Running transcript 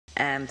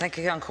Thank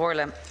you, Ceann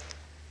Comhairle.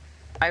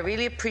 I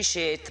really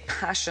appreciate the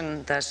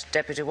passion that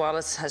Deputy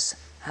Wallace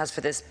has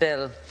for this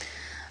bill,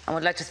 and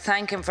would like to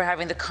thank him for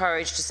having the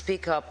courage to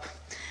speak up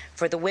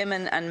for the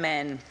women and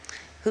men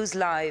whose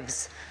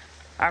lives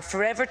are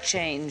forever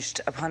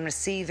changed upon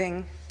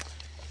receiving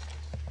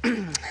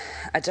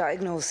a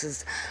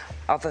diagnosis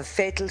of a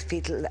fatal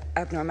fetal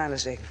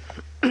abnormality.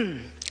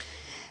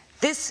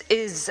 This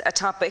is a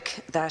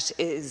topic that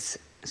is,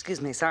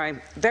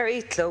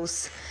 very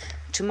close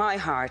to my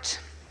heart.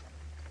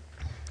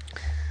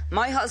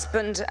 My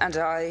husband and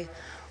I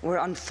were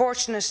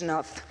unfortunate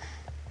enough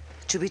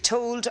to be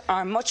told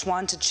our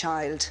much-wanted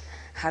child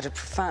had a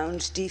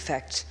profound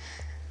defect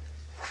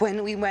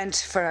when we went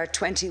for our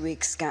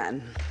 20-week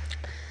scan.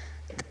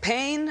 The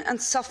pain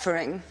and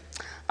suffering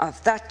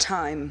of that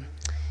time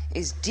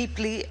is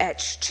deeply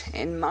etched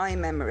in my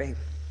memory,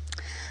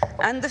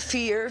 and the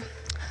fear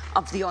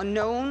of the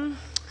unknown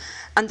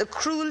and the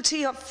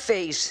cruelty of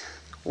fate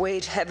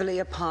weighed heavily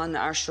upon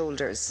our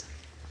shoulders.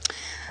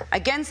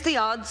 Against the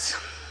odds,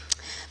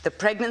 the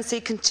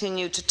pregnancy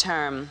continued to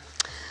term,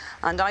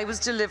 and I was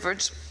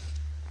delivered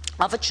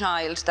of a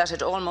child that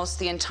had almost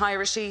the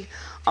entirety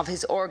of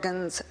his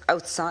organs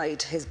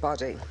outside his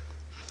body.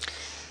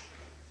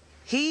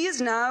 He is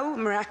now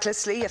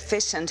miraculously a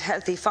fit and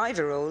healthy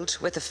 5-year-old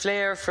with a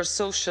flair for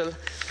social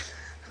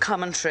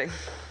commentary.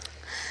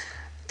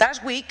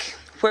 That week,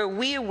 where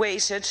we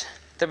awaited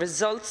the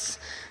results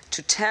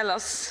to tell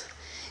us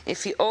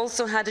if he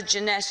also had a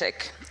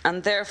genetic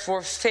and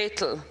therefore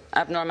fatal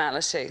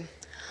abnormality,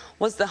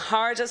 was the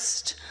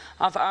hardest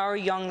of our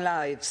young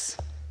lives.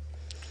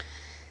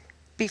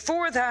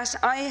 Before that,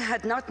 I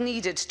had not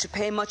needed to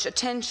pay much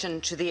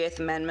attention to the Eighth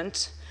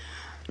Amendment,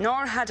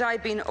 nor had I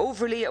been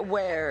overly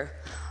aware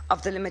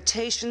of the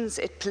limitations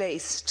it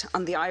placed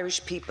on the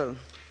Irish people.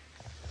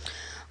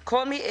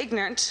 Call me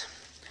ignorant,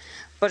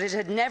 but it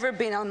had never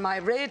been on my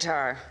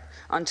radar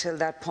until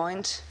that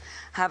point,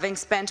 having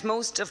spent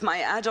most of my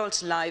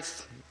adult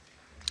life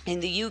in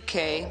the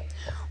UK,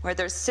 where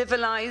their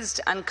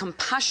civilised and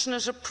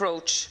compassionate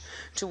approach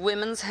to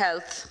women's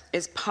health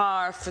is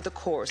par for the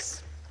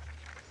course.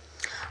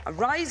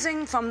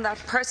 Arising from that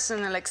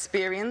personal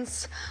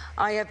experience,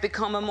 I have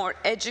become a more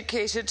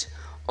educated,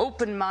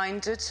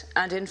 open-minded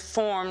and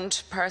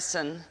informed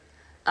person,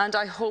 and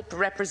I hope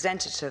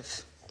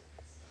representative.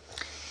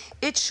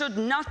 It should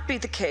not be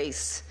the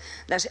case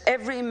that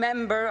every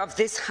member of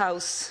this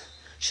House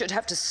should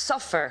have to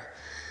suffer,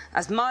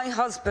 as my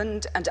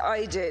husband and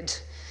I did,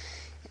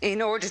 in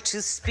order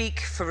to speak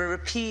for a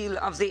repeal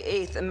of the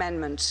Eighth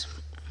Amendment.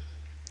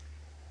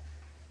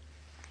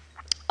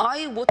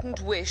 I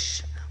wouldn't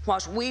wish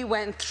what we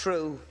went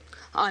through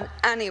on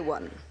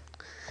anyone,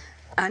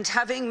 and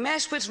having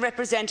met with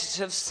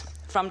representatives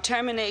from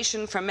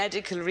Termination for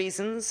Medical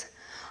Reasons,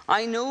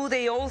 I know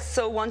they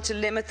also want to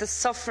limit the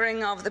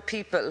suffering of the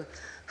people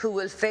who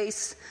will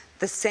face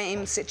the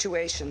same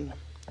situation.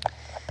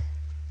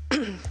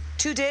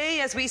 Today,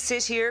 as we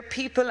sit here,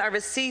 people are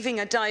receiving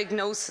a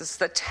diagnosis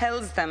that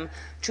tells them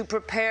to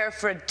prepare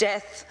for a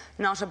death,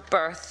 not a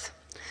birth,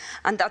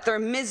 and that their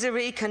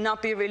misery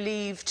cannot be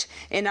relieved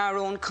in our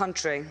own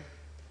country.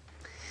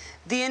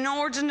 The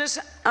inordinate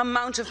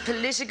amount of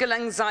political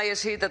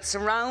anxiety that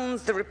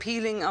surrounds the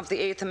repealing of the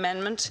Eighth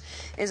Amendment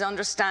is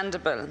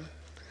understandable,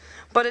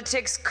 but it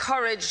takes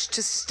courage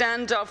to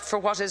stand up for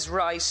what is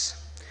right,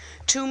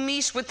 to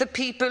meet with the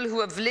people who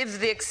have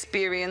lived the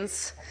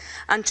experience,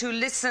 and to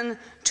listen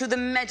to the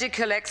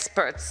medical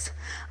experts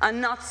and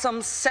not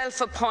some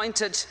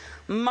self-appointed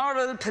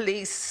moral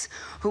police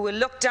who will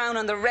look down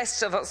on the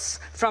rest of us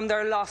from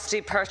their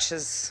lofty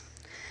perches,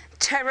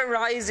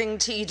 terrorising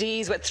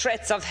TDs with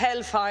threats of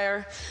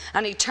hellfire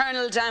and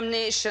eternal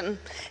damnation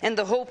in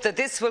the hope that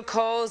this will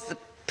cause the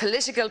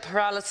political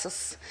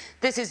paralysis.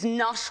 This is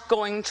not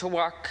going to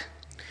work.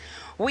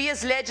 We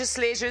as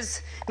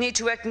legislators need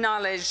to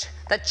acknowledge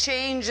that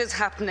change is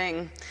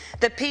happening,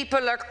 that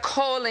people are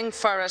calling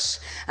for it,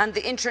 and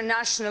the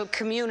international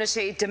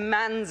community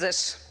demands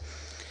it.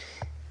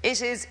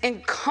 It is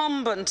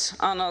incumbent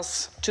on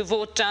us to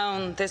vote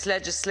down this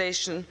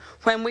legislation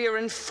when we are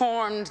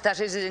informed that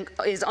it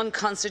is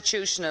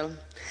unconstitutional.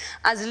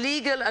 As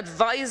legal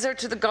advisor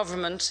to the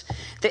government,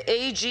 the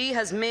AG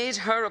has made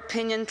her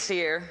opinion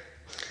clear.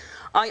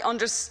 I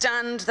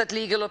understand that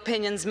legal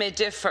opinions may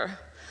differ,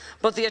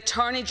 but the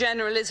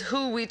Attorney-General is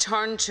who we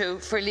turn to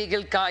for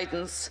legal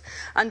guidance,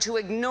 and to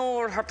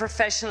ignore her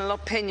professional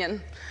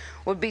opinion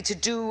would be to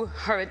do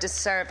her a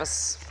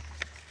disservice.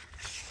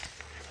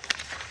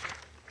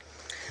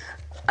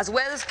 As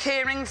well as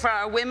caring for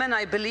our women,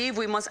 I believe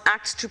we must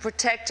act to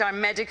protect our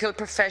medical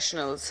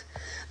professionals.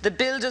 The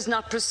bill does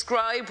not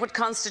prescribe what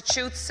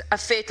constitutes a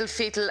fatal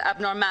fetal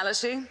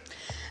abnormality.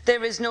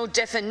 There is no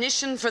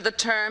definition for the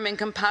term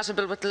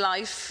incompatible with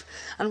life,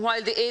 and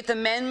while the Eighth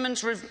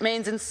Amendment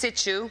remains in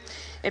situ,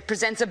 it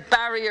presents a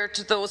barrier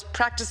to those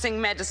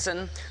practicing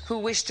medicine who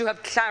wish to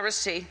have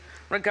clarity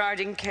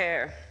regarding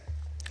care.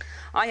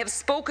 I have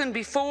spoken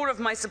before of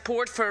my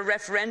support for a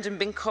referendum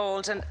being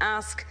called and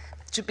ask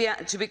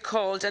to be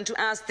called and to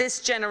ask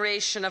this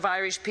generation of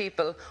Irish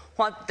people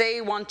what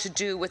they want to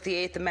do with the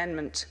 8th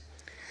Amendment.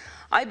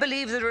 I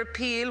believe that a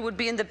repeal would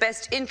be in the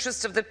best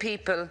interest of the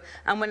people,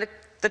 and when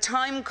the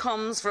time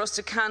comes for us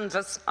to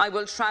canvass, I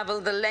will travel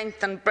the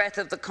length and breadth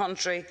of the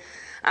country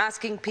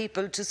asking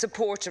people to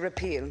support a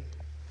repeal.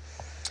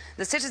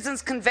 The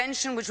Citizens'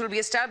 Convention, which will be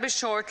established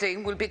shortly,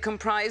 will be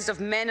comprised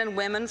of men and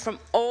women from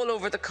all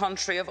over the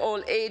country, of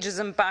all ages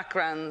and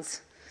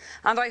backgrounds.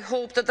 And I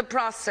hope that the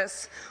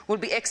process will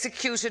be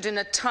executed in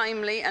a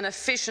timely and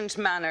efficient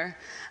manner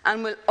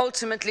and will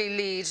ultimately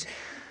lead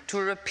to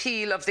a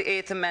repeal of the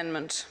 8th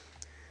Amendment.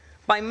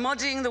 By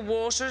muddying the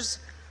waters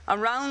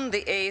around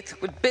the 8th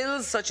with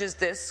bills such as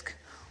this,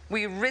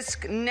 we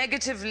risk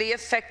negatively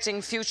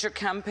affecting future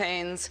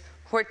campaigns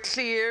where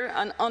clear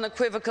and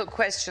unequivocal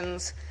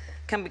questions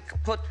can be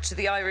put to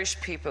the Irish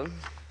people.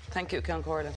 Thank you, Ceann Comhairle.